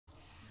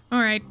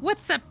Alright,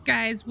 what's up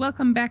guys?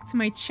 Welcome back to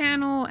my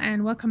channel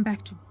and welcome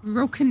back to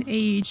Broken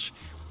Age.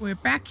 We're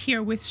back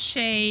here with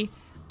Shay,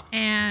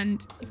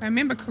 and if I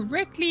remember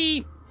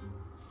correctly,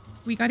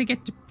 we gotta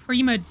get to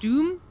Prima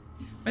Doom,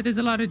 but there's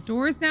a lot of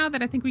doors now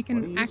that I think we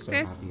can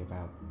access. So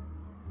happy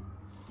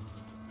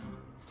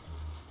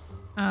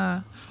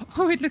about?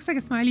 Oh, it looks like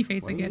a smiley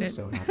face, I get it.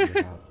 So happy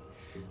about?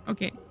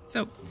 Okay,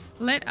 so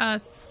let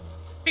us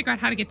figure out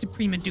how to get to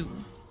Prima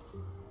Doom.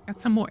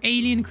 Got some more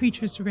alien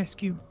creatures to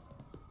rescue.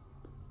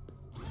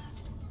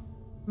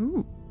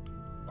 Ooh.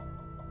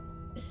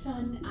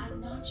 Son,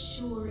 I'm not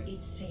sure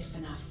it's safe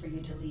enough for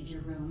you to leave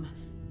your room.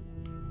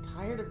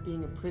 Tired of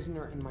being a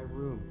prisoner in my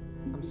room.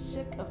 I'm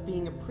sick of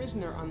being a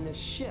prisoner on this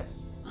ship.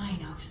 I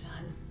know,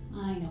 son.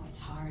 I know it's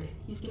hard.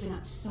 You've given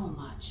up so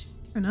much.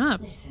 Given up?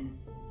 Listen,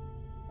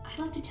 I'd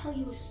like to tell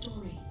you a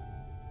story.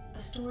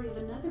 A story of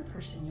another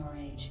person your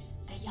age.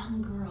 A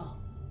young girl.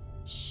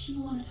 She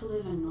wanted to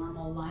live a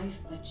normal life,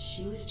 but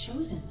she was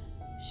chosen.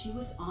 She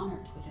was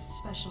honored with a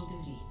special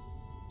duty.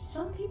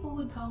 Some people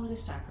would call it a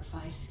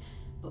sacrifice,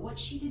 but what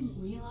she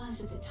didn't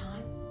realize at the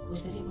time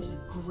was that it was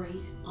a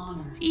great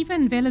honor. It's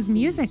even Vella's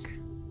music.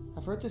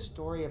 I've heard the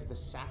story of the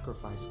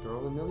sacrifice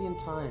girl a million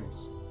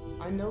times.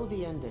 I know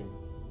the ending.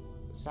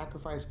 The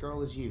sacrifice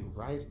girl is you,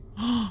 right?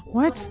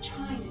 What? I'm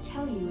trying to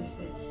tell you is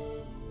that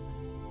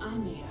I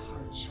made a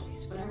hard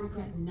choice, but I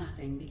regret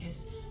nothing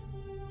because...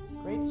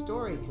 Great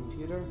story,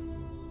 computer.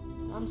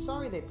 I'm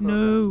sorry they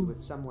programmed you with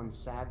someone's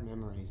sad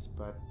memories,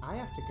 but I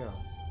have to go.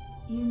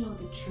 You know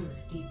the truth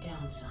deep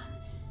down, son.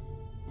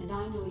 And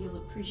I know you'll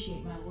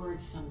appreciate my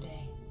words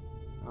someday.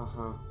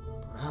 Uh-huh.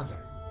 Brother.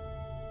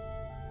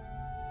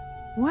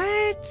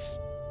 What?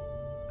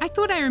 I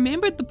thought I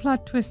remembered the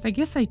plot twist. I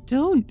guess I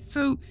don't.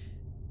 So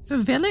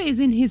Vella is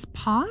in his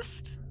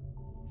past?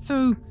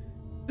 So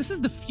this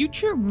is the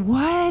future?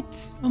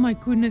 What? Oh my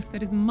goodness,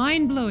 that is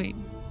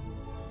mind-blowing.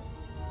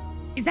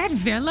 Is that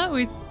Vella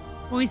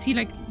or is he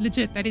like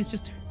legit? That is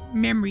just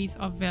memories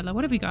of Vella.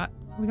 What have we got?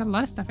 We got a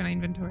lot of stuff in our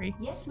inventory.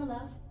 Yes, my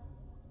love.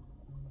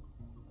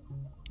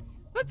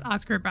 Let's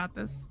ask her about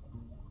this.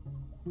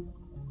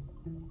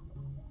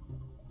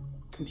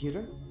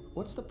 Computer,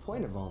 what's the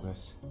point of all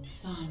this?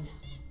 Son,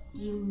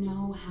 you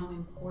know how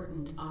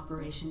important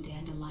Operation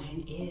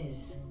Dandelion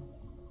is.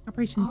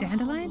 Operation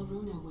Dandelion? Our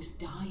home, Loruna, was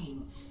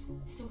dying,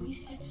 so we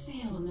set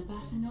sail in the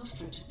Bassa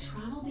Nostra to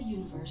travel the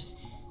universe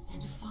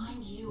and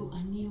find you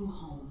a new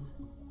home.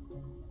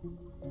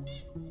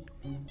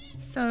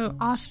 So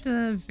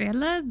after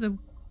Vella, the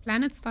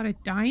planet started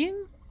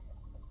dying?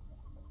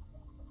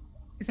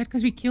 Is that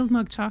because we killed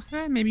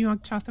Magchartha? Maybe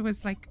Magchartha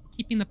was like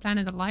keeping the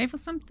planet alive or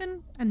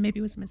something, and maybe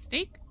it was a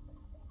mistake?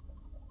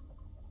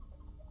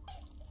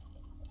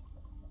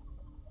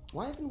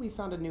 Why haven't we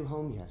found a new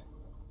home yet?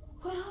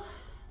 Well,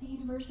 the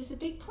universe is a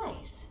big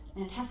place,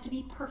 and it has to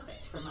be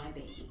perfect for my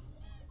baby.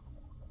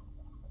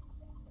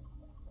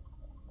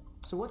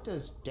 So what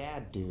does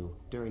Dad do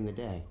during the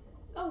day?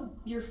 Oh,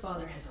 your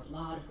father has a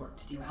lot of work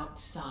to do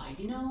outside,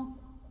 you know?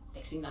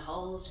 Fixing the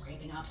hull,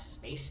 scraping off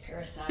space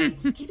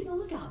parasites, keeping a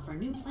lookout for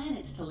new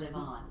planets to live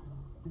on.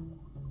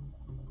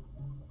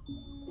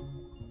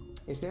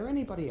 Is there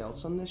anybody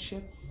else on this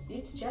ship?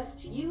 It's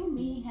just you,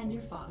 me, and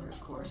your father, of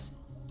course.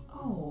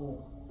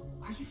 Oh,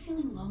 are you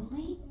feeling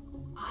lonely?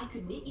 I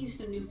could knit you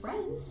some new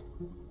friends.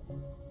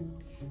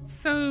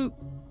 So,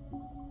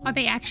 are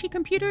they actually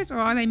computers, or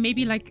are they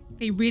maybe like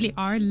they really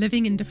are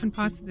living in different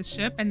parts of the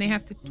ship and they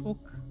have to talk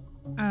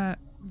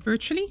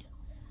virtually?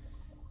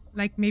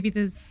 Like maybe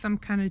there's some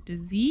kind of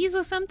disease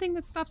or something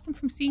that stops them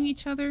from seeing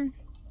each other?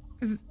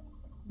 Because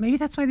maybe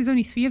that's why there's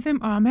only 3 of them.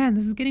 Oh man,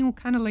 this is getting all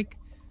kind of like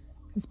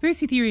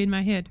conspiracy theory in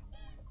my head.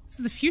 This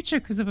is the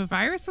future because of a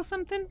virus or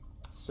something?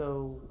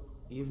 So,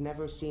 you've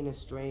never seen a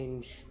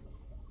strange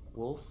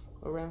wolf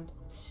around?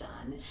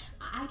 Son,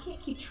 I can't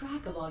keep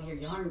track of all your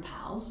yarn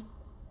pals.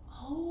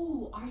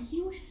 Oh, are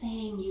you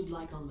saying you'd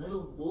like a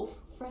little wolf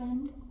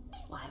friend?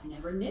 Well, I've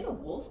never knit a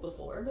wolf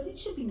before, but it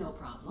should be no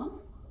problem.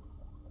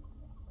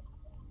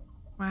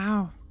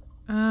 Wow.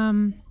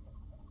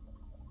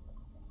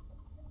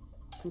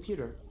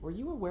 Computer, were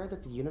you aware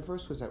that the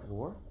universe was at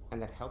war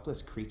and that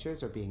helpless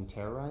creatures are being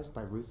terrorized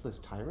by ruthless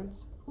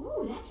tyrants?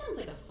 Ooh, that sounds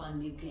like a fun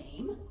new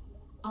game.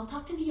 I'll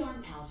talk to the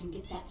yarn pals and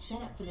get that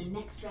set up for the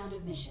next round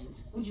of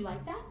missions. Would you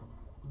like that?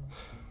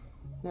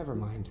 Never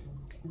mind.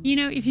 You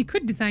know, if you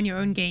could design your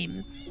own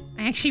games,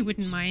 I actually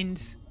wouldn't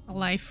mind a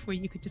life where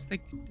you could just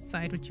like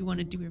decide what you want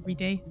to do every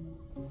day.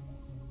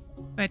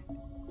 But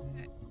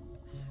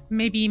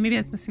maybe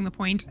that's missing the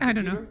point. I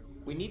don't know.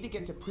 We need to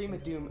get to Prima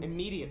Doom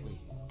immediately.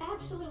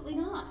 Absolutely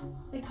not.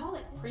 They call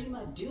it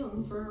Prima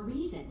Doom for a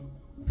reason.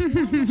 Why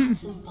not have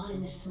some fun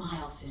in the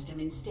smile system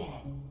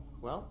instead?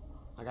 Well,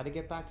 I gotta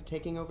get back to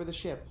taking over the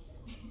ship.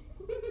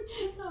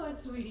 Oh,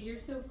 sweetie, you're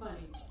so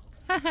funny.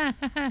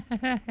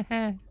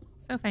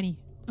 So funny.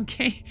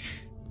 Okay.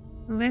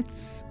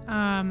 Let's,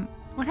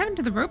 what happened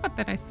to the robot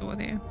that I saw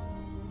there?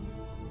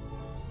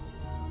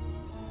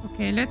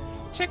 Okay,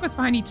 let's check what's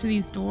behind each of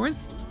these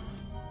doors.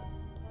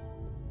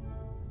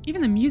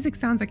 Even the music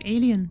sounds like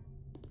alien.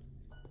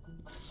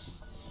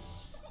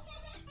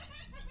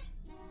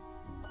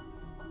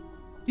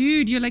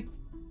 Dude, you're like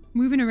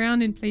moving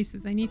around in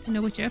places. I need to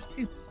know what you're up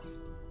to.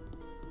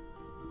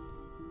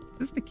 Is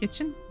this the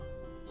kitchen?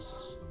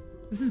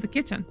 This is the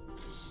kitchen.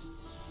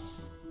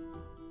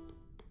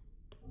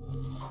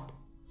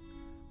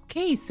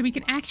 Okay, so we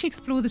can actually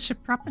explore the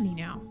ship properly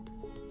now.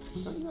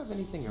 Don't you have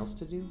anything else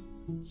to do?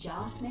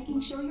 Just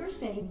making sure you're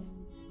safe.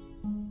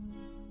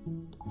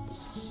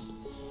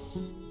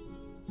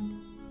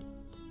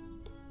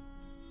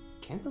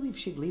 Can't believe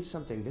she'd leave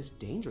something this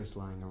dangerous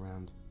lying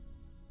around.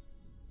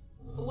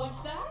 What's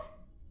that?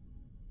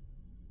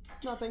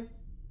 Nothing.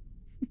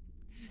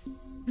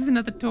 This is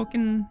another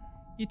talking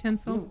You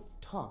utensil.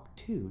 don't talk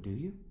too, do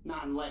you?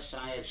 Not unless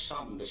I have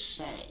something to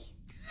say.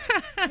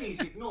 Please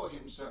ignore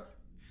him, sir.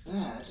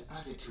 Bad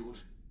attitude.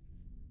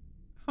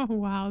 Oh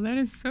wow, that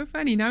is so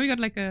funny. Now we got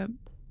like a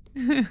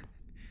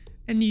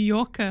a New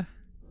Yorker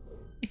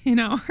in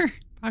our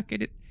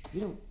pocket.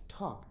 You don't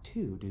talk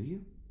too, do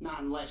you?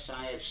 Not unless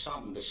I have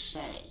something to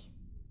say.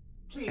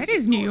 Please That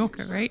is New ignore him,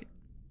 Yorker, sir. right?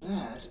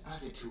 Bad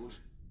attitude.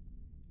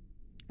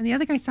 And the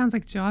other guy sounds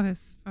like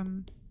Jarvis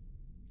from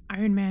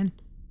Iron Man.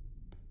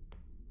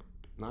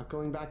 Not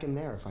going back in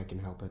there if I can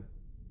help it.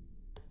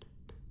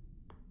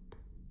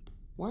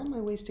 Why am I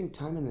wasting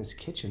time in this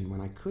kitchen when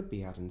I could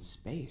be out in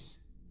space?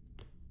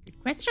 Good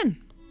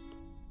question.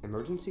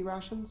 Emergency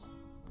rations?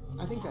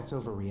 I think that's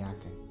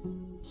overreacting.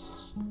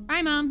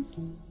 Bye, Mom.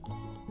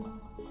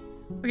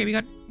 Okay,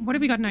 what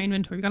have we got in our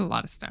inventory? We got a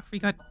lot of stuff. We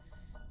got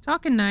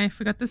talking knife.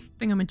 We got this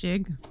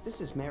thingamajig. This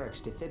is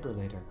Merrick's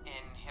defibrillator.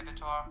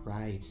 Inhibitor.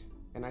 Right.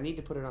 And I need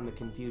to put it on the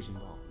confusion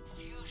ball.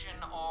 Fusion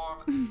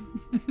orb.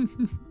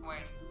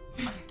 Wait,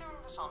 are you doing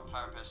this on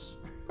purpose?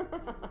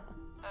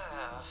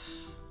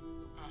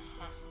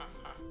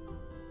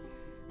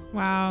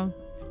 Wow.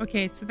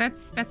 Okay, so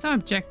that's our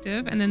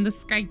objective, and then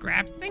this guy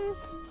grabs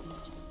things.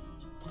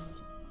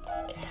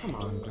 Come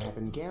on, Grab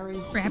and Gary.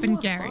 Grab You and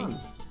are Gary. fun.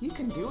 You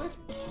can do it.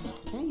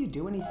 Can't you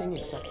do anything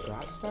except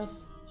grab stuff?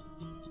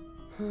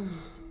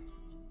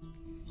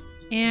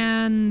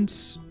 And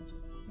this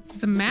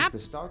is a map.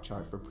 This is the star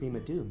chart for Prima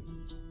Doom.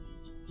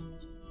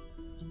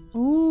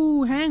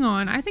 Oh, hang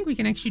on. I think we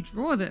can actually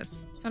draw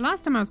this. So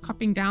last time I was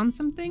copying down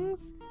some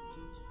things.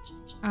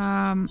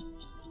 And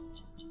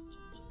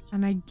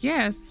I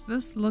guess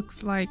this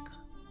looks like...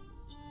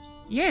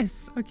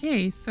 Yes,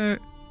 okay. So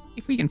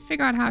if we can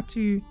figure out how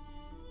to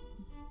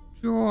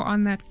draw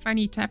on that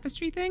funny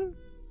tapestry thing,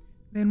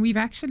 then we've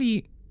got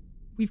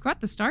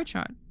the star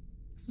chart.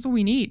 This is all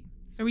we need.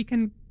 So we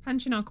can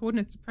punch in our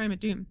coordinates to Prima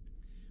Doom.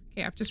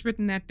 Okay, I've just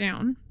written that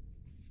down.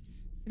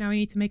 So now we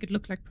need to make it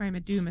look like Prima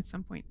Doom at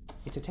some point.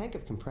 It's a tank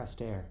of compressed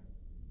air.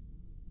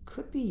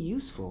 Could be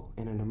useful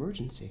in an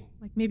emergency.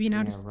 Like maybe in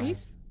outer Yeah, right.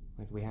 space?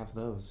 Like we have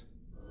those.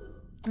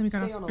 Then we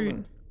got a Stay on spoon.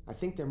 alert. I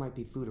think there might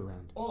be food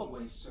around.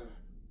 Always, sir.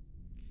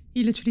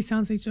 He literally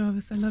sounds like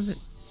Jarvis. I love it.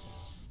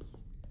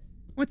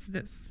 What's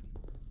this?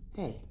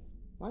 Hey,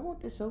 why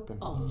won't this open?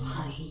 Oh,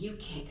 honey, you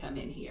can't come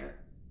in here.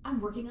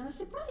 I'm working on a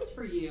surprise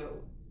for you.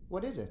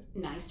 What is it?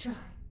 Nice try.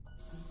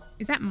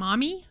 Is that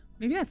Mommy?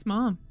 Maybe that's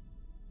Mom.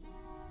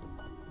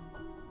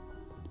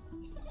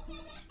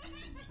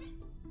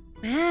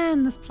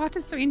 Man, this plot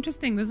is so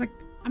interesting.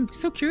 I'm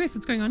so curious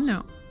what's going on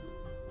now.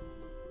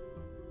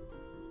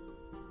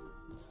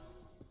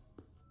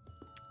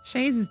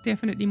 Shay's is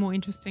definitely more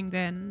interesting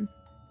than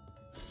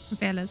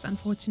Bella's,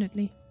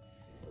 unfortunately.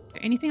 Is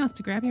there anything else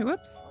to grab here?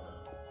 Whoops.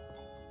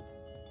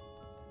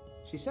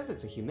 She says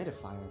it's a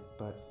humidifier,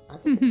 but I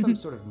think it's some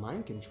sort of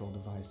mind control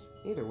device.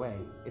 Either way,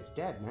 it's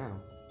dead now.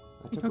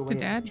 I You took poked a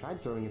away dad? and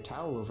tried throwing a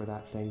towel over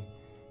that thing,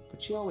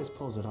 but she always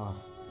pulls it off.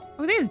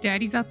 Oh, there's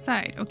Dad. He's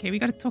outside. Okay, we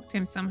gotta talk to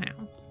him somehow.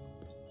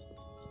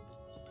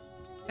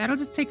 That'll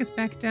just take us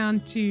back down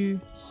to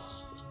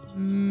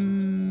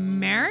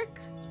Merrick?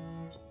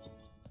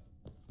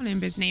 I don't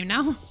remember his name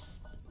now.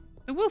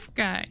 The wolf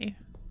guy.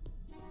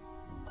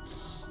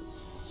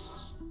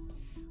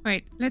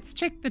 Wait, let's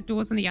check the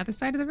doors on the other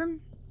side of the room.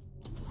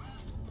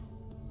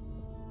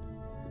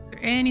 Is there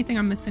anything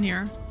I'm missing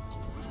here?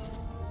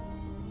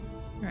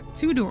 We got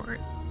 2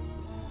 doors.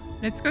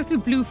 Let's go through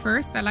blue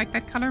first. I like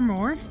that color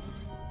more.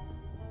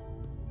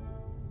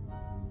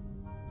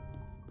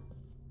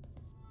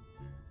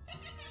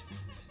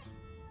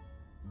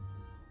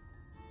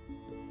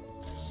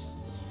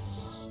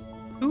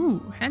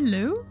 Ooh,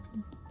 hello.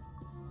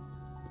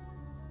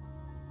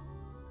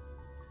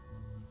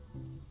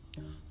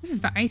 This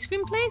is the ice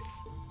cream place?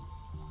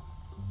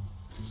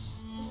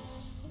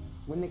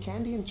 When the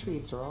candy and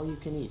treats are all you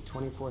can eat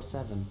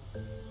 24/7,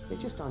 they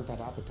just aren't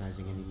that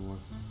appetizing anymore.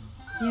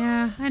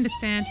 Yeah, I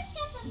understand.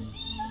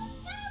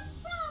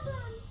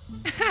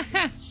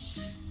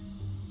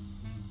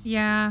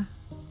 Yeah.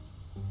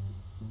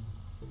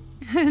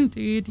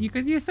 Dude,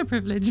 you're so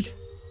privileged.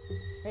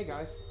 Hey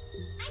guys,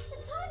 I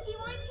suppose you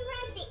want to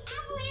run the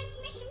Avalanche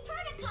Mission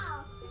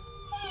Protocol.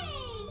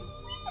 Hey,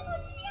 we're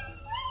supposed to be on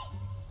break.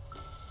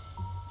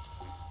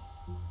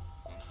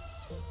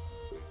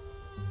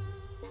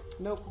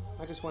 nope.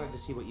 I just wanted to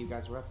see what you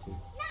guys were up to.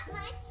 Not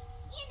much.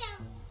 You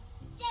know,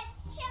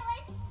 just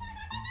chilling.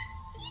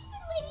 He's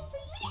been waiting for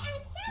you to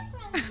ask that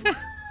from me.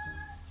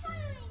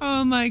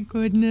 Oh my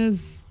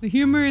goodness. The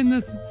humor in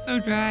this is so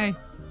dry.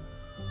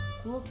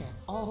 Look at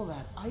all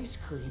that ice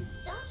cream.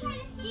 Don't try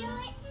to steal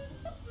it.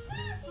 The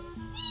path is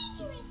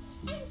dangerous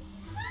and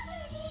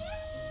covered in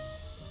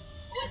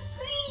whipped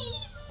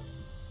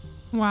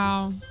cream.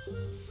 Wow.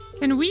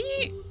 Can we...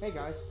 Hey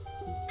guys,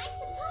 I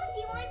suppose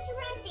you want to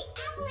run the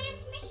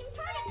Avalanche Mission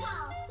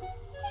Protocol.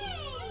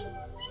 Hey,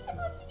 we're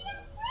supposed to be on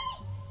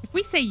break. If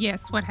we say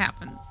yes, what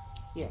happens?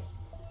 yes.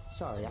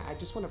 Sorry, I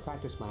just want to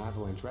practice my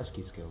avalanche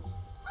rescue skills.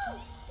 Oh,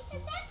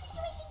 because that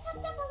situation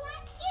comes up a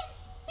lot in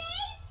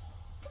space.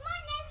 Come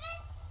on,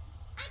 Nesmond.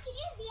 I could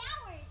use the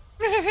hours.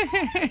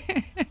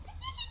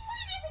 Position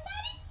 1,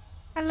 everybody.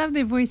 I love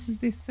their voices.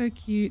 They're so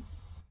cute.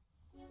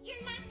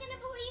 You're not gonna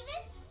believe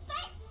this,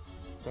 but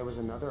There was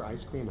another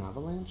ice cream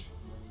avalanche?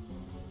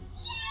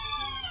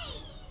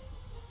 yay!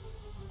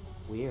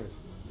 Weird.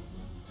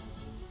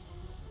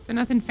 So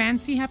nothing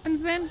fancy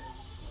happens then?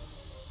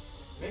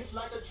 Think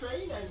like a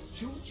train and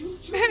choo choo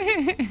choo.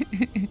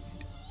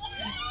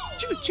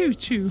 Choo choo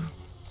choo.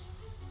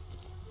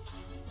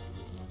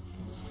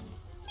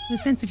 The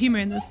sense of humor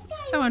in this,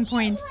 so on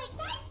point. Likes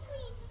ice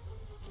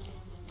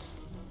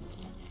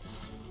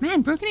cream.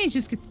 Man, Broken Age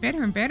just gets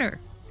better and better.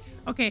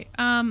 Okay,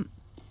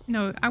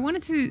 no, I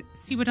wanted to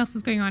see what else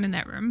was going on in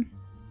that room.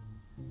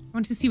 I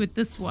wanted to see what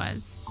this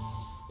was.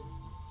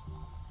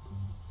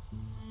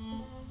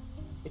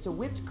 It's a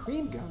whipped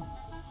cream gun.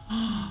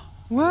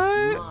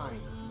 What? Mine.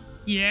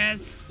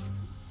 Yes.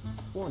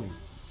 Warning.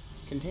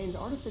 Contains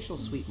artificial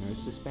sweeteners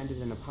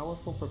suspended in a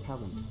powerful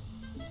propellant.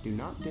 Do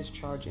not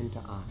discharge into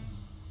eyes.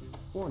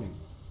 Warning.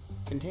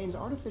 Contains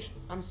artificial...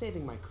 I'm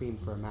saving my cream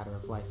for a matter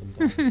of life and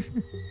death.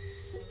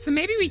 So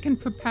maybe we can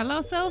propel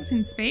ourselves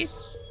in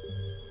space?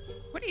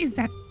 What is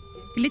that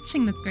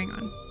glitching that's going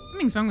on?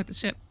 Something's wrong with the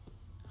ship.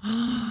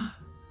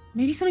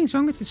 Maybe something's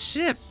wrong with the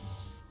ship.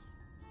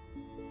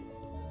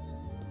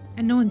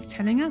 And no one's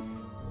telling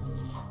us?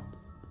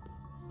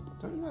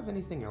 Don't you have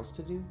anything else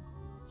to do?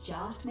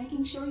 Just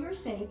making sure you're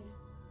safe.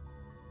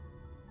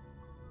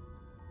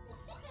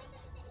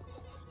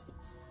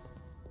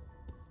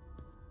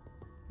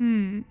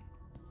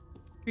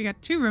 We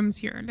got 2 rooms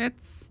here.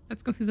 Let's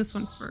go through this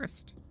one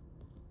first.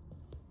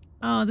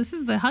 Oh, this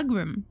is the hug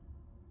room.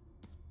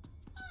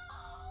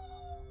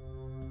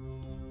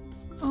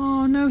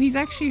 Oh no, he's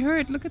actually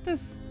hurt. Look at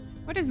this.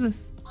 What is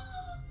this?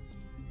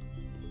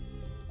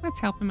 Let's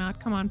help him out.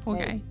 Come on, poor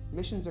Hey, guy.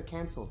 missions are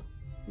canceled.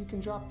 You can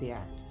drop the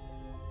act.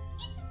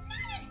 It's not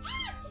an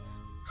act.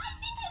 I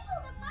think I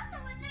pulled a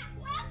muscle in that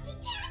last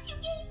attack you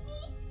gave me.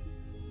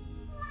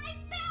 My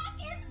back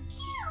is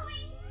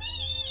killing me.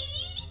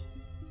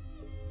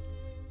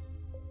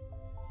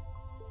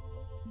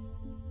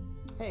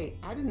 Hey,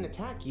 I didn't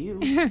attack you.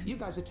 You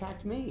guys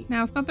attacked me.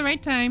 Now it's not the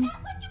right time.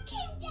 That what you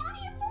came down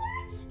here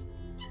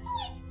for? To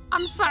point.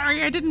 I'm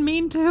sorry, I didn't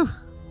mean to.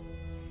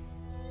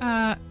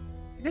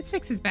 Let's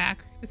fix his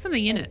back. There's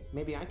something in Hey, it.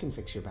 maybe I can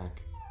fix your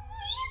back.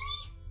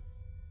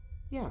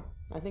 Really? Yeah,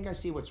 I think I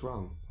see what's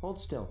wrong. Hold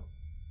still.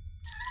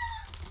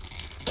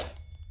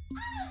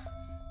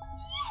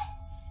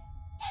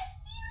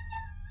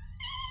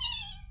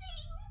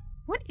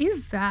 What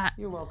is that?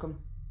 You're welcome.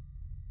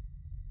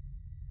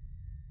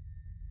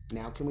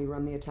 Now can we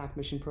run the attack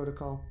mission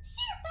protocol?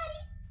 Sure, buddy.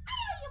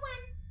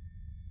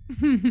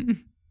 I owe you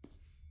one.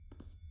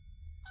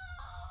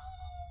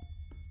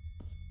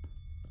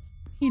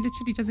 He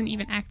literally doesn't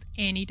even act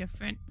any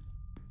different.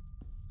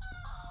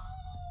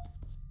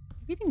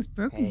 Everything's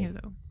broken Hey, here,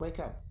 though. wake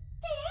up.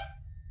 There.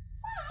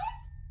 Was.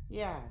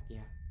 Yeah.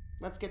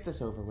 Let's get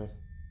this over with.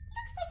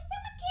 Looks like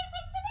someone can't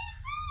wait for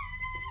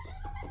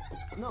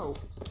their hug. No,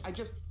 I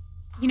just...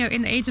 You know,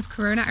 in the age of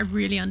Corona, I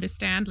really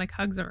understand, like,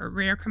 hugs are a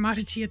rare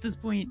commodity at this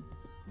point.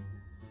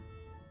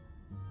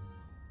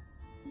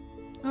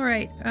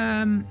 Alright,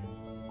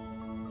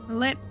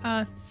 let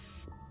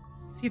us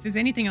see if there's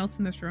anything else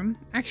in this room.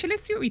 Actually,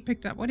 let's see what we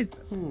picked up. What is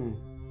this?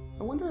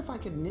 I wonder if I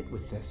could knit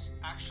with this.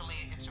 Actually,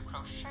 it's a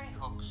crochet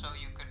hook, so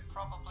you could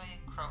probably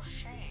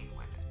crochet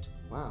with it.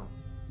 Wow,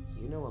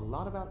 you know a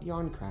lot about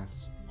yarn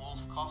crafts.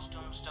 Wolf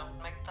costumes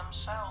don't make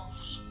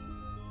themselves.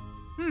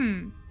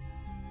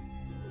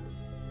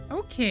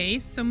 Okay,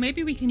 so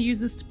maybe we can use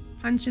this to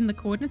punch in the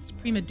coordinates to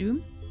Prima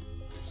Doom.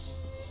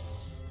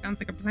 Sounds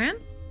like a plan.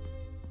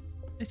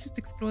 Let's just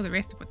explore the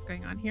rest of what's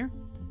going on here.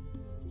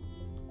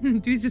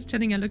 Dude's just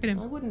chilling and look at him.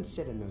 I wouldn't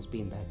sit in those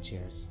beanbag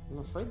chairs. I'm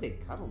afraid they'd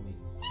cuddle me.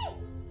 Hey,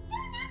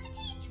 don't knock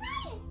until you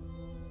try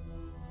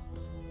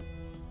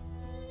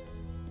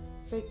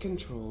it. Fake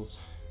controls.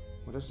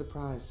 What a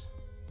surprise.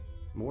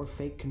 More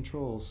fake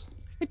controls.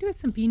 I could do with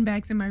some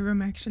beanbags in my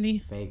room,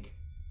 actually. Fake.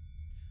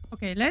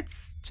 Okay,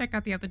 let's check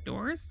out the other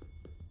doors.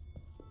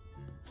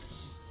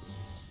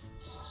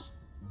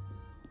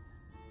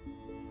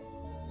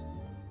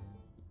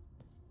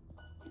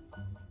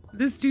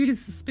 This dude is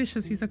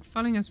suspicious. He's like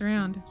following us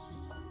around.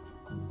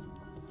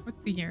 What's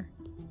the year?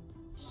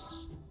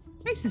 This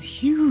place is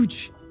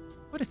huge.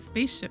 What a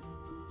spaceship.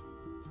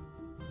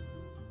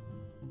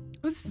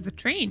 Oh, this is the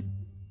train.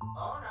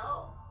 Oh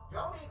no,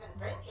 don't even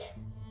think it.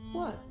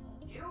 What?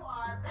 You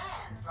are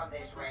banned from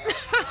this rail,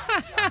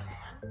 young man.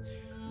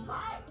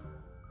 Hi.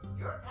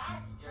 Your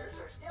passengers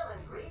are still in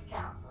grief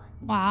counseling.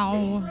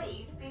 Wow. They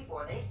leave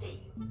before they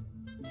see you.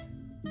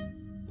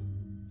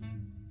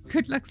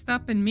 Good luck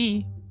stopping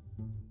me.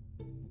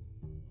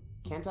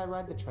 Can't I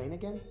ride the train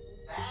again?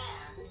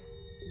 Banned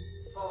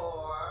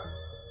for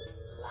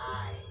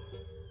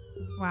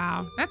life.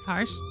 Wow, that's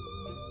harsh.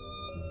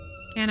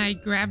 Can I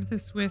grab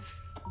this with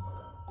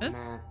this?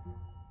 Nah.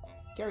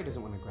 Gary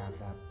doesn't want to grab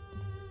that.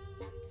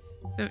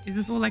 So is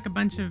this all like a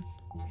bunch of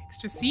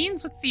extra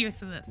scenes? What's the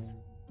use of this?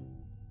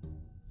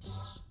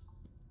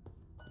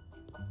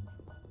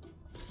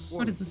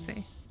 What does this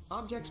say?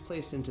 Objects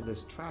placed into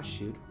this trash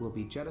chute will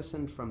be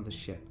jettisoned from the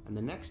ship, and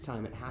the next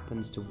time it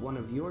happens to one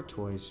of your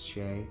toys,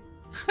 Shay,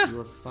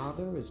 your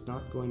father is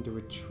not going to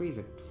retrieve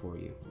it for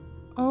you.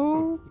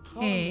 Okay. You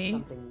crawl into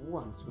something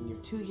once when you're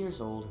 2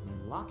 years old and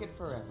then lock it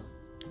forever.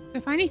 So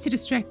if I need to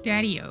distract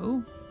Daddy-O,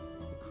 You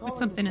crawl put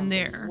something into in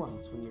there.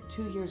 Once when you're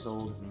 2 years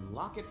old and then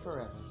lock it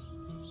forever.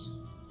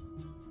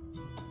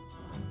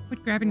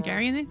 put grabbing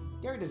Gary in there?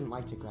 Gary doesn't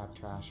like to grab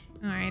trash.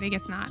 Alright, I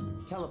guess not.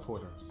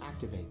 Teleporter,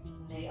 activate.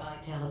 May I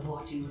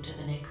teleport you to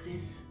the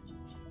Nexus?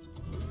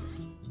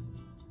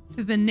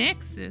 To the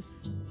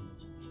Nexus.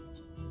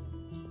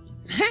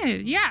 Hey,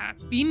 yeah,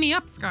 beam me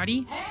up,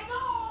 Scotty. Hang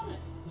on!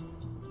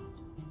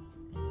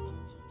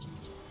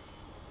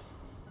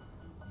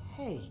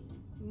 Hey,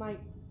 my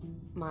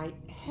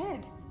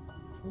head.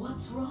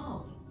 What's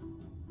wrong?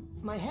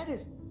 My head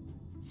is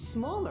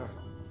smaller.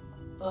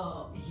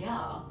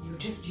 Yeah, you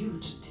just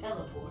used a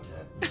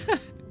teleporter.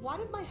 Why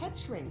did my head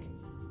shrink?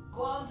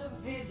 Quantum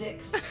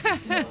physics.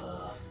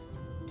 Duh.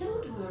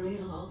 Don't worry,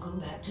 it'll all go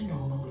back to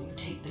normal when you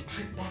take the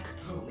trip back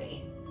through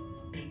me,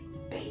 big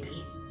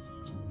baby.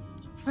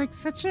 It's like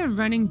such a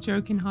running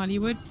joke in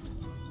Hollywood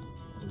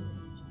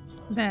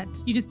that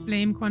you just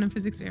blame quantum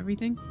physics for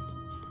everything.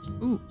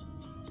 Ooh.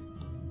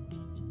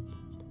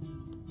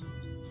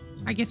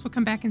 I guess we'll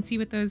come back and see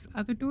what those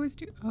other doors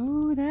do.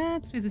 Oh,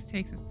 that's where this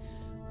takes us.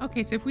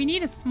 Okay, so if we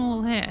need a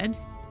small head,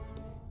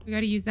 we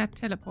gotta use that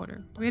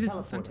teleporter. Where does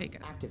this one take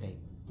us? Activate.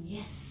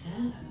 Yes,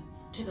 sir.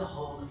 To the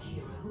Hall of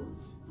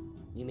Heroes.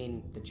 You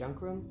mean the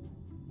junk room?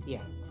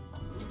 Yeah.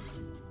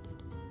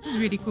 This is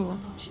really cool.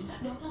 Malfunction,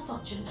 no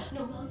malfunction,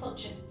 no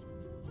malfunction.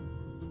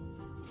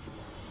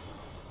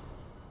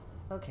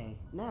 Okay,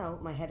 now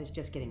my head is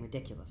just getting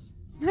ridiculous.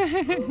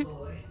 Oh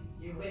boy,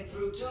 you went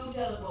through 2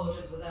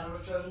 teleporters without a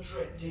return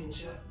trip,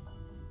 didn't you?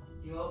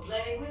 You're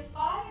playing with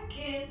fire,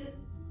 kid.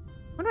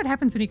 I wonder what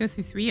happens when you go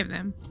through 3 of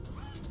them.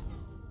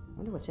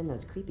 Wonder what's in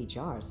those creepy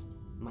jars.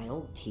 My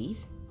old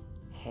teeth?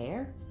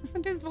 Hair?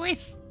 Listen to his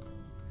voice.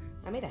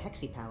 I made a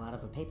hexipal out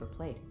of a paper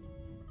plate.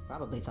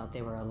 Probably thought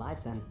they were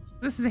alive then. So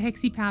this is a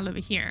Hexy pal over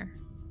here.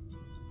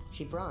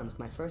 She bronzed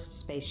my first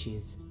space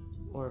shoes.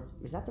 Or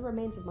is that the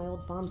remains of my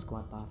old bomb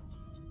squad bot?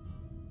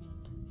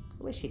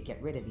 I wish she'd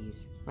get rid of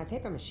these. My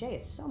paper mache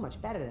is so much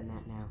better than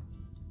that now.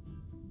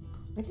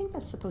 I think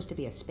that's supposed to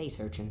be a space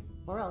urchin.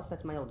 Or else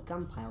that's my old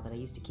gum pile that I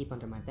used to keep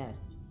under my bed.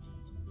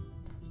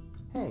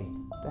 Hey,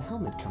 the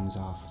helmet comes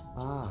off.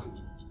 Ah,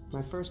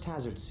 my first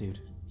hazard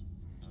suit.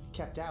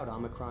 Kept out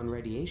Omicron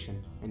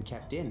radiation and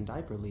kept in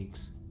diaper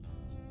leaks.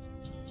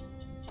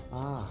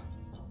 Ah,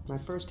 my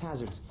first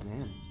hazards.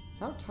 Man,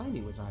 how tiny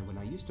was I when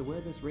I used to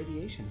wear this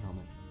radiation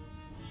helmet?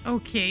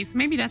 Okay, so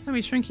maybe that's why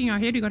we're shrinking our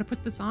head. We gotta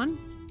put this on.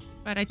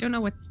 But I don't know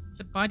what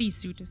the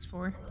bodysuit is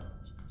for.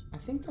 I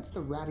think that's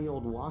the ratty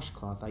old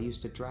washcloth I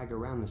used to drag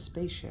around the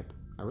spaceship.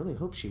 I really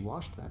hope she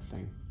washed that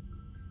thing.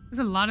 There's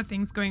a lot of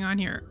things going on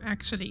here,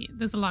 actually.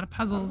 There's a lot of How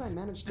puzzles did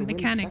I manage to and win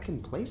mechanics.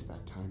 second place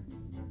that time?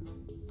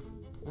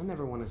 I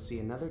never want to see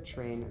another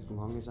train as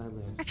long as I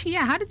live. Actually,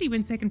 yeah, how did he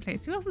win second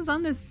place? Who else is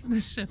on this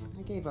ship?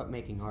 I gave up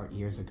making art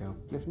years ago,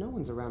 and if no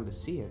one's around to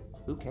see it,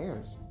 who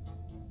cares?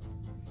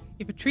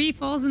 If a tree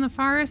falls in the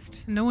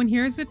forest, no one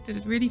hears it, did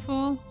it really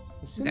fall?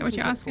 As Is soon that as what we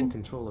you're get asking? full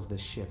control of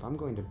this ship, I'm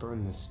going to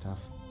burn this stuff.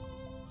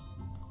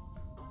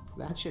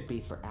 That should be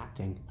for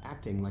acting.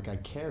 Acting like I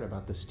cared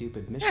about the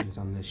stupid missions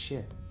on this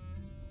ship.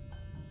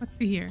 What's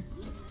through here?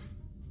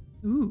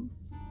 Ooh.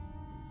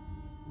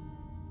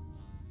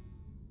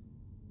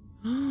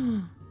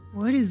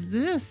 What is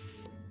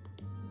this?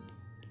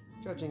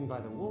 Judging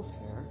by the wolf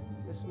hair,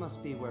 this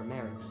must be where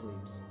Merrick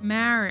sleeps.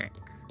 Marek.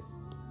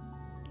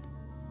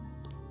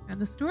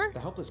 And the store? The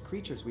helpless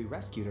creatures we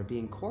rescued are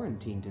being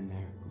quarantined in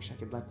there. Wish I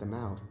could let them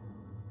out.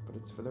 But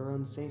it's for their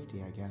own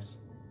safety, I guess.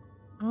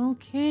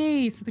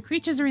 Okay, so the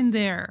creatures are in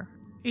there.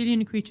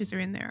 Alien creatures are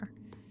in there.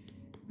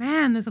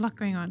 Man, there's a lot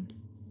going on.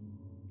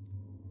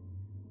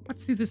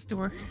 What's through this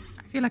door?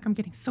 I feel like I'm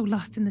getting so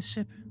lost in this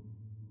ship.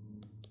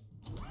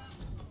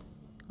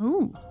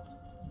 Oh.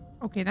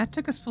 Okay, that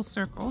took us full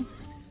circle.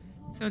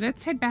 So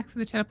let's head back to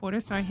the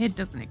teleporter so our head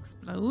doesn't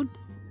explode.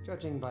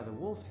 Judging by the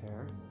wolf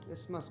hair,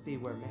 this must be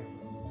where Merrick...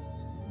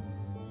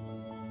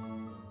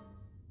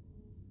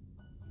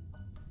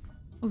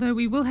 Although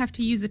we will have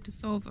to use it to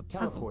solve a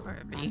puzzle,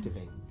 Teleporter, probably.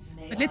 activate.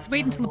 But let's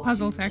wait until the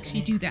puzzle to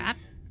actually do that.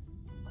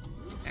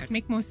 That would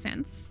make more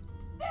sense.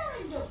 There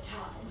ain't no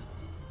time.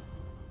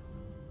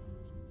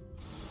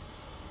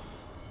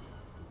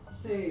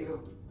 See you.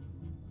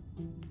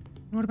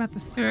 What about the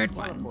third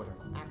one? Teleporter,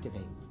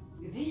 activate.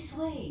 This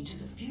way to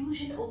the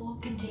fusion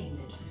orb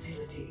containment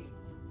facility.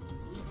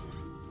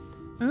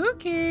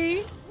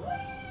 Okay.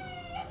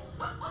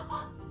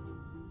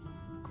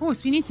 Of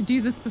course, we need to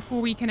do this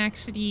before we can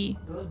actually...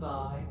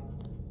 Goodbye.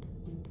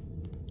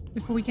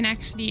 Before we can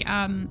actually,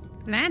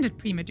 land at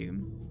Prima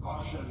Doom.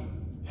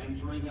 Caution,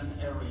 entering an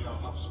area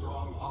of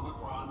strong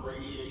Omicron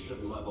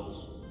radiation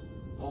levels.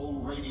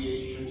 Full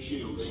radiation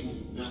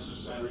shielding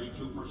necessary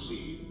to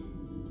proceed.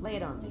 Lay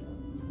it on me.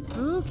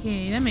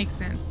 Okay, that makes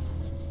sense.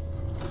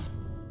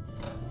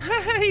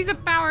 He's a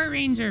Power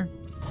Ranger.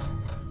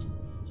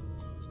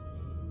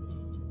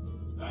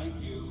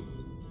 Thank you.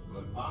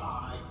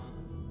 Goodbye.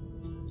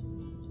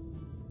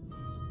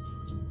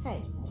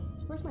 Hey,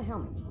 where's my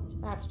helmet?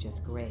 That's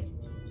just great.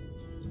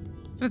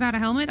 So without a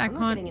helmet, I I'm not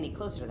can't... getting any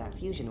closer to that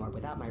fusion orb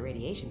without my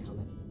radiation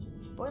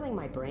helmet. Boiling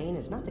my brain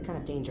is not the kind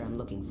of danger I'm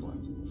looking for.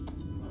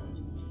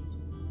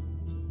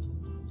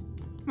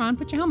 Come on,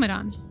 put your helmet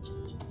on.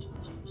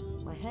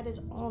 My head is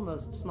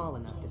almost small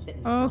enough to fit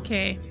in this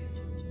Okay.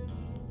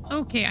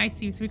 Okay, I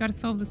see. So we gotta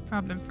solve this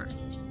problem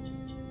first.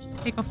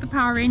 Take off the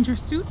Power Ranger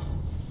suit.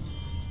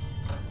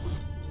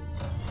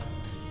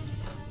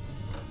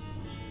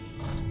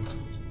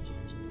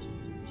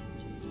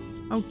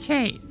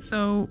 Okay,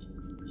 so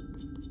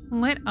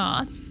let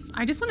us...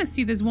 I just want to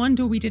see, there's one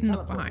door we didn't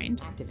look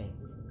behind. Activate.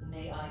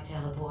 May I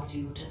teleport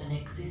you to the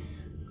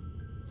Nexus?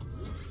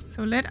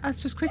 So let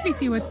us just quickly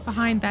see what's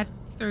behind that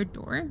third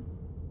door.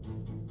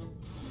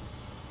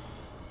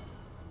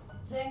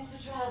 Thanks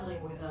for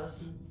traveling with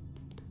us.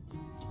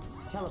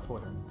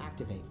 Teleporter,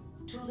 activate.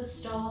 To the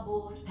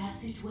starboard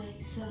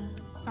passageway, sir.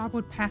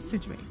 Starboard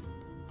passageway.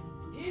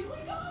 Here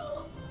we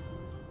go!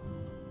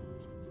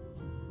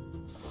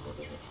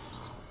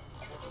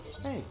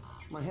 Hey,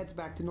 my head's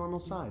back to normal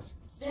size.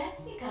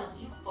 That's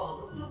because you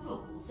followed the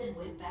rules and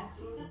went back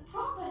through the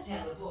proper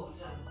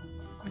teleporter.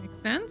 Makes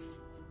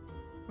sense.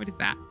 What is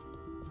that?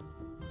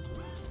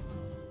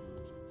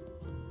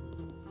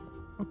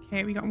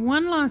 Okay, we got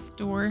one last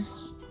door.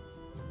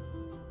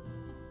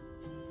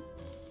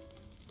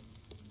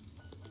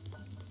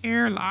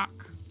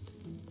 Airlock.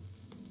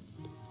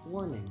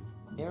 Warning,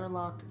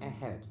 airlock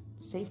ahead.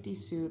 Safety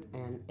suit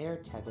and air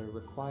tether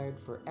required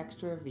for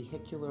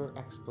extravehicular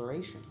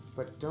exploration.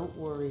 But don't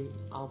worry,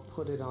 I'll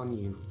put it on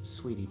you,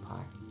 sweetie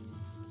pie.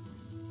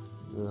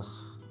 Ugh.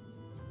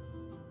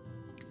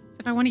 So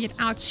if I want to get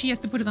out, she has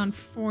to put it on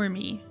for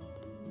me.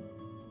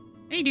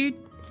 Hey, dude.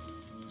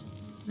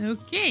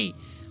 Okay.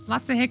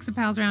 Lots of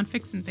hexapals around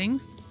fixing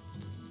things.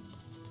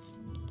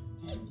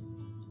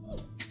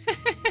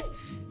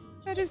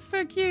 That is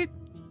so cute.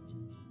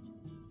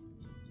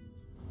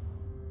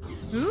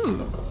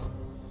 Ooh.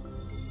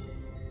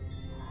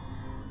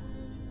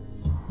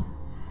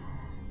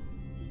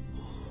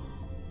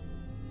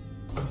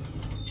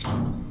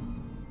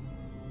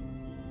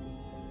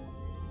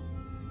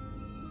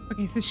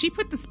 Okay, so she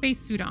put the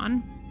spacesuit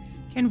on.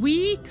 Can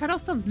we cut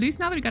ourselves loose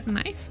now that we got a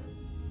knife?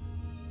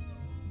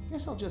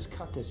 Guess I'll just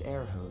cut this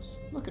air hose.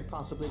 What could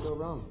possibly go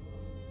wrong?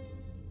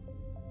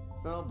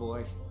 Oh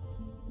boy.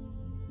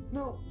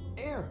 No,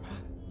 air!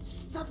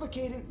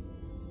 Suffocating!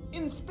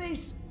 In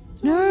space!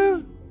 It's No!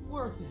 not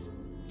worth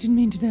it. Didn't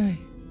mean to die.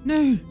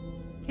 No!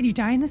 Can you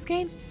die in this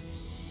game?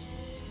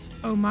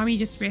 Oh, mommy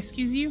just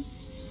rescues you?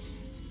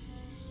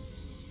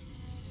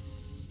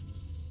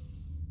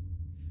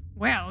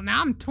 Well,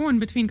 now I'm torn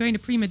between going to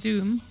Prima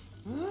Doom.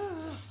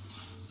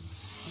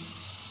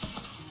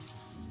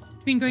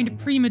 Between going to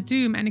Prima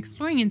Doom and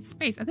exploring in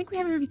space. I think we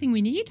have everything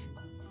we need.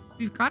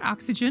 We've got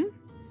oxygen.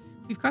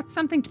 We've got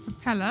something to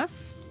propel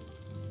us.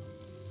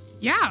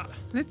 Yeah,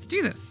 let's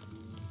do this.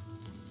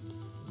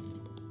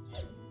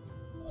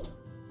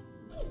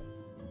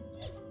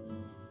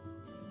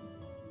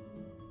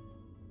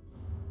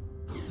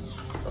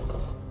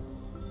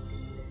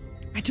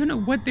 I don't know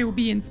what there will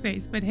be in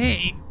space, but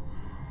hey.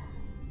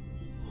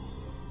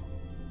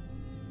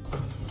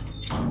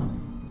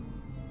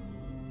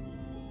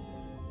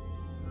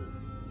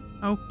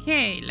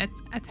 Okay,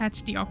 let's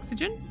attach the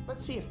oxygen.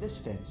 Let's see if this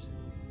fits.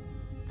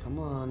 Come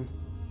on.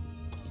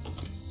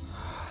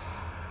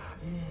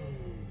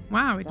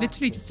 Wow, it That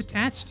literally fits. just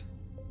attached.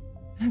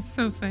 That's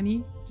so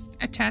funny. Just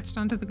attached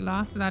onto the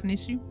glass without an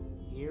issue.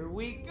 Here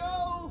we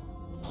go!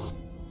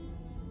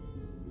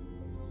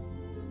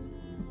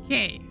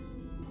 Okay.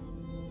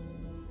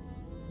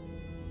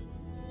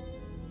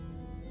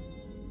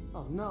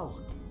 Oh no.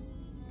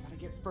 Gotta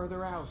get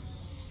further out.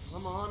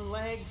 Come on,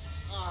 legs.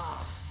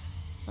 Ah.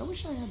 I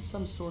wish I had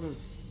some sort of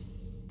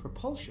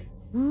propulsion.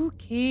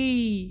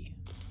 Okay.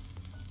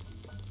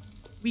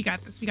 We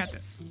got this, we got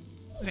this.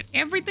 We got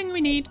everything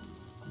we need.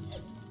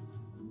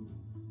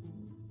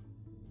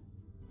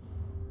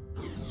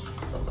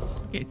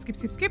 Okay, skip,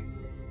 skip, skip.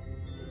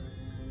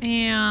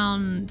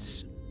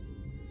 And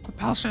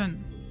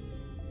propulsion.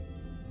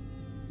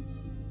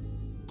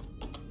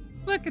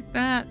 Look at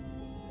that.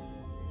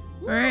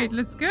 All right,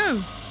 let's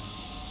go.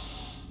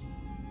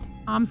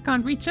 Arms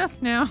can't reach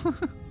us now.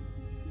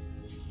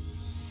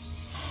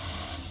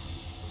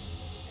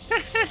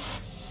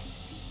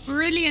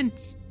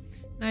 brilliant.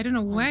 I don't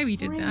know why we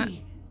did that.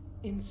 Free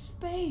in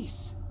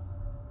space.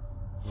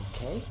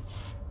 Okay.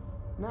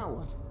 Now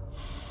what?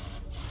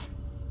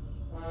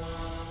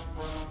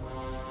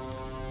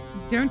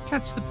 Don't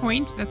touch the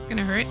point. That's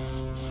gonna hurt.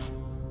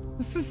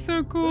 This is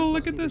so cool.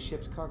 Look at this. The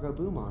ship's cargo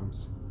boom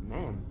arms.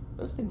 Man,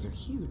 those things are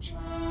huge.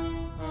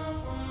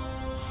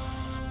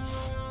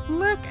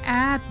 Look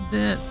at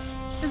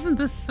this. Isn't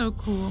this so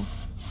cool?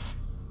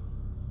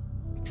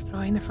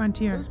 Exploring the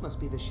frontier. Those must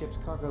be the ship's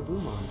cargo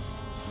boom arms.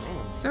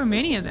 Man, so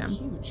many of them.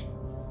 Huge.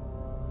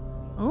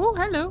 Oh,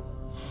 hello.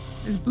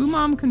 There's boom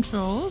arm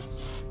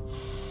controls.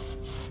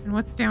 And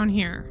what's down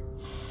here?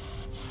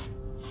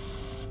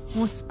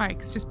 More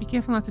spikes. Just be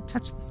careful not to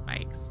touch the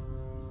spikes.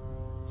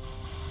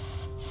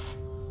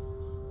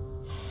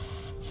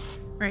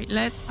 Right,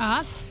 let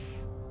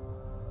us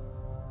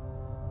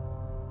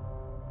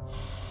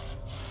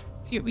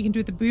see what we can do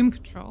with the boom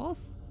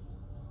controls.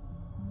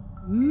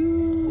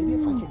 Ooh.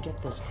 Maybe if I could get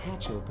this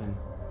hatch open.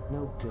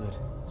 No good.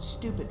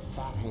 Stupid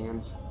fat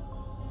hands.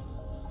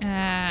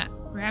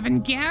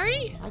 Grabbing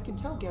Gary? I can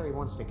tell Gary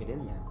wants to get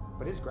in there,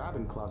 but his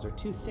grabbing claws are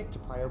too thick to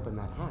pry open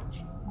that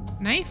hatch.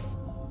 Knife?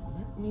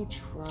 Let me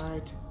try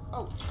to...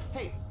 Oh,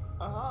 hey.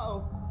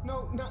 Uh-oh.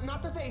 No,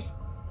 not the face.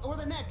 Or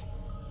the neck.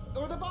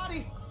 Or the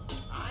body.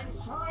 I'm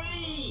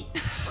free!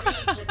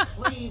 Free to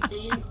cleave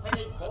the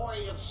infinite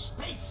void of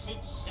space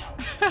itself.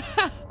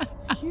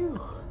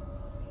 Phew.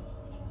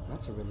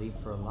 That's a relief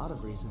for a lot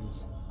of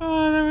reasons.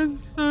 Oh, that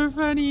was so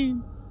funny.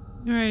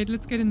 All right,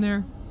 let's get in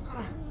there.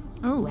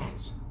 Oh.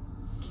 Rats.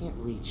 Can't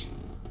reach.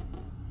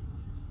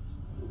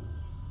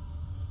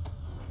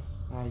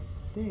 I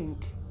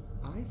think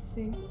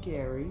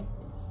Gary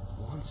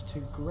wants to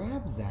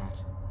grab that.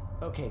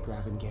 Okay,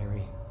 grabbing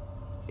Gary.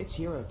 It's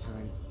hero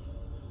time.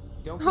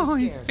 Don't be scared.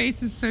 His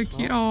face is so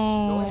cute. Well,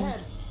 Oh. go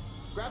ahead.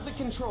 Grab the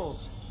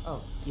controls.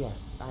 Oh, yeah,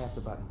 I have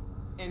the button.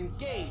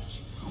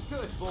 Engage.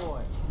 Good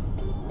boy.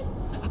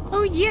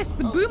 Oh yes,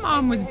 the boom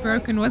arm was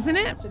broken, wasn't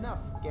it? That's enough,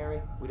 Gary.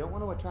 We don't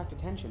want to attract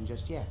attention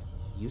just yet.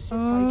 You sit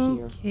tight here,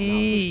 and I'll push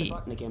the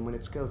button again when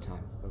it's go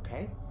time,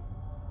 okay?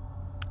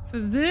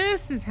 So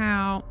this is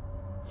how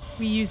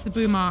we use the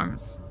boom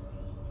arms.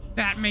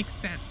 That makes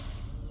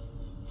sense.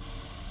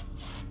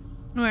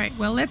 Alright,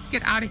 well, let's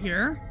get out of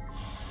here.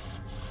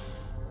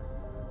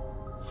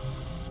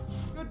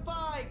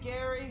 Goodbye,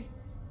 Gary.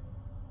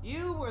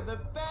 You were the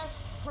best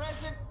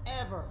present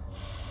ever.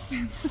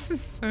 This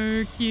is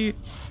so cute.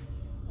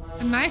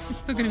 The knife is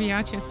still going to be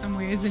out here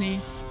somewhere, isn't he?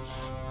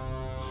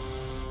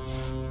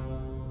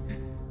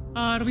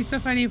 Oh, it'll be so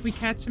funny if we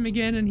catch him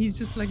again and he's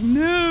just like,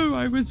 no,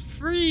 I was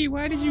free.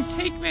 Why did you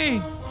take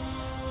me?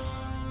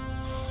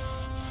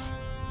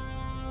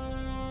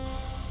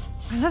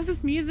 I love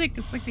this music.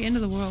 It's like the end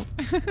of the world.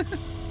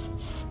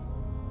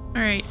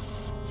 All right.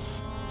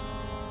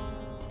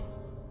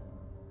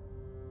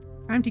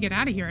 Time to get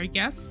out of here, I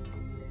guess.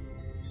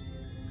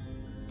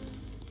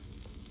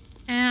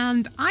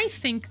 And I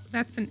think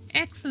that's an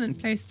excellent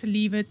place to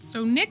leave it.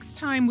 So next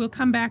time we'll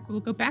come back, we'll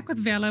go back with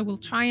Vela. We'll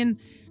try and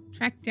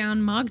track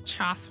down Mog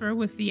Chathra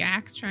with the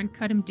axe, try and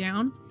cut him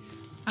down.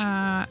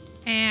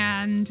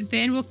 And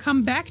then we'll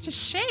come back to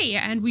Shay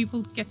and we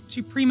will get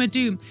to Prima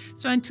Doom.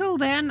 So until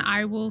then,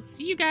 I will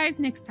see you guys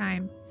next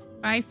time.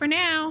 Bye for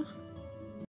now.